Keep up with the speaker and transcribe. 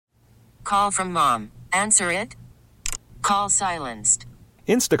call from mom. Answer it. Call silenced.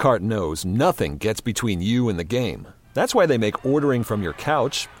 Instacart knows nothing gets between you and the game. That's why they make ordering from your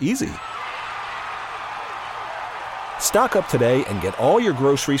couch easy. Stock up today and get all your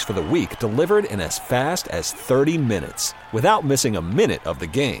groceries for the week delivered in as fast as 30 minutes without missing a minute of the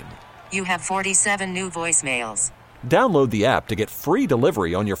game. You have 47 new voicemails. Download the app to get free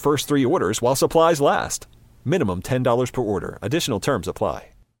delivery on your first 3 orders while supplies last. Minimum $10 per order. Additional terms apply.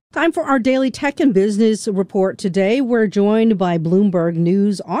 Time for our daily tech and business report today. We're joined by Bloomberg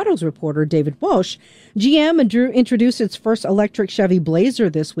News Autos reporter David Walsh. GM introduced its first electric Chevy Blazer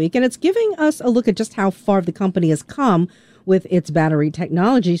this week, and it's giving us a look at just how far the company has come with its battery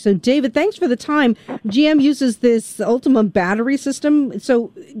technology. So, David, thanks for the time. GM uses this Ultima battery system. So,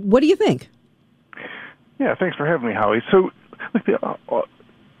 what do you think? Yeah, thanks for having me, Holly. So,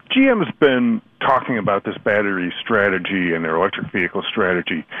 GM has been talking about this battery strategy and their electric vehicle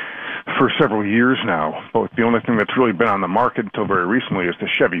strategy for several years now. But the only thing that's really been on the market until very recently is the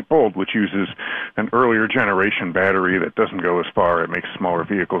Chevy Bolt, which uses an earlier generation battery that doesn't go as far. It makes smaller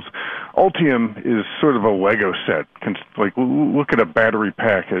vehicles. Ultium is sort of a Lego set. Like, look at a battery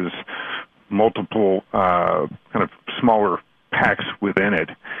pack as multiple kind of smaller packs within it,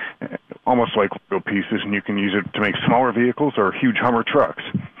 almost like Lego pieces, and you can use it to make smaller vehicles or huge Hummer trucks.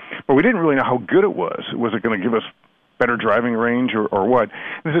 But we didn't really know how good it was. Was it going to give us better driving range or what?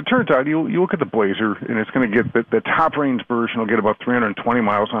 And as it turns out, you look at the Blazer, and it's going to get the top range version will get about 320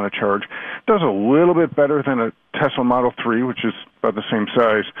 miles on a charge. Does a little bit better than a Tesla Model 3, which is about the same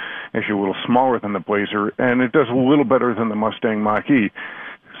size, actually a little smaller than the Blazer, and it does a little better than the Mustang Mach-E.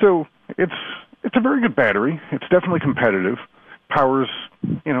 So it's a very good battery. It's definitely competitive. Powers,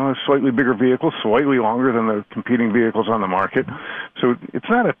 a slightly bigger vehicle, slightly longer than the competing vehicles on the market. So it's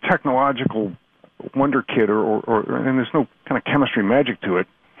not a technological wonder kid and there's no kind of chemistry magic to it.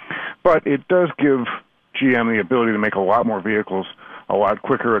 But it does give GM the ability to make a lot more vehicles a lot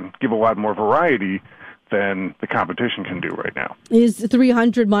quicker and give a lot more variety than the competition can do right now. Is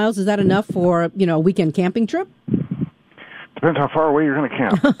 300 miles, is that enough for, a weekend camping trip? Depends how far away you're going to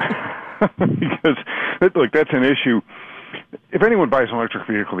camp. Because, look, that's an issue. If anyone buys an electric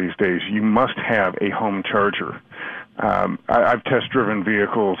vehicle these days, you must have a home charger. I've test-driven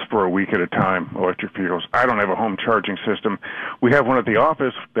vehicles for a week at a time, electric vehicles. I don't have a home charging system. We have one at the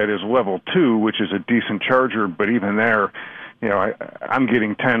office that is level 2, which is a decent charger, but even there, I'm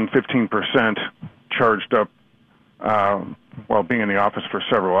getting 10, 15% charged up while being in the office for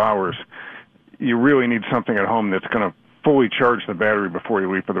several hours. You really need something at home that's going to fully charge the battery before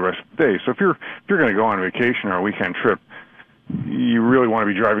you leave for the rest of the day. So if you're going to go on a vacation or a weekend trip, you really want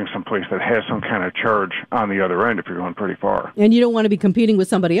to be driving someplace that has some kind of charge on the other end if you're going pretty far. And you don't want to be competing with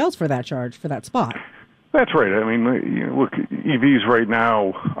somebody else for that charge, for that spot. That's right. I mean, look, EVs right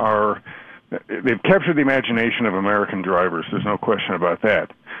now they've captured the imagination of American drivers. There's no question about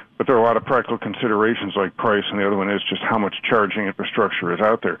that. But there are a lot of practical considerations like price, and the other one is just how much charging infrastructure is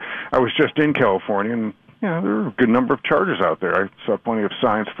out there. I was just in California, and there are a good number of chargers out there. I saw plenty of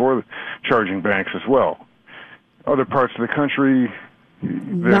signs for the charging banks as well. Other parts of the country,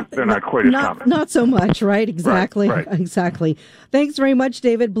 they're not quite as common. Not so much, right? Exactly. Right. Exactly. Thanks very much,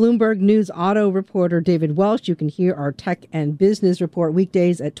 David. Bloomberg News Auto reporter David Welsh. You can hear our tech and business report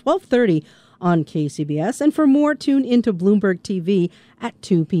weekdays at 12:30 on KCBS. And for more, tune into Bloomberg TV at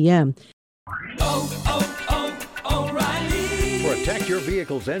 2 p.m. Protect your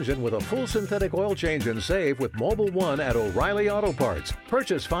vehicle's engine with a full synthetic oil change and save with Mobil 1 at O'Reilly Auto Parts.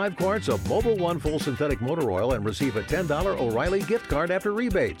 Purchase 5 quarts of Mobil 1 full synthetic motor oil and receive a $10 O'Reilly gift card after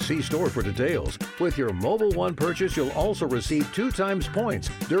rebate. See store for details. With your Mobil 1 purchase, you'll also receive 2 times points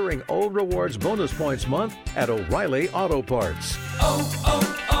during O Rewards Bonus Points Month at O'Reilly Auto Parts.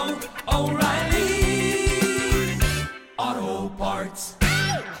 O'Reilly Auto Parts.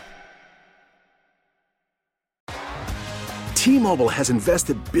 T-Mobile has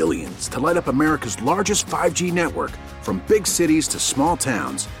invested billions to light up America's largest 5G network, from big cities to small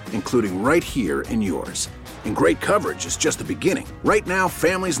towns, including right here in yours. And great coverage is just the beginning. Right now,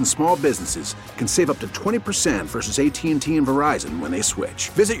 families and small businesses can save up to 20% versus AT&T and Verizon when they switch.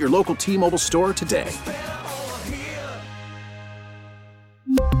 Visit your local T-Mobile store today.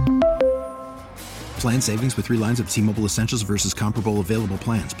 Plan savings with 3 lines of T-Mobile Essentials versus comparable available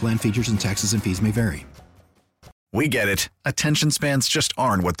plans. Plan features and taxes and fees may vary. We get it. Attention spans just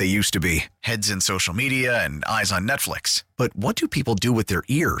aren't what they used to be. Heads in social media and eyes on Netflix. But what do people do with their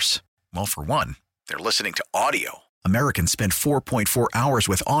ears? Well, for one, they're listening to audio. Americans spend 4.4 hours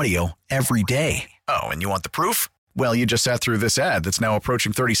with audio every day. Oh, and you want the proof? Well, you just sat through this ad that's now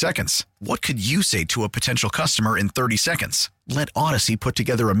approaching 30 seconds. What could you say to a potential customer in 30 seconds? Let Odyssey put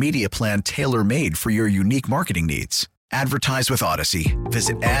together a media plan tailor-made for your unique marketing needs. Advertise with Odyssey.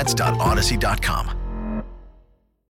 Visit ads.odyssey.com.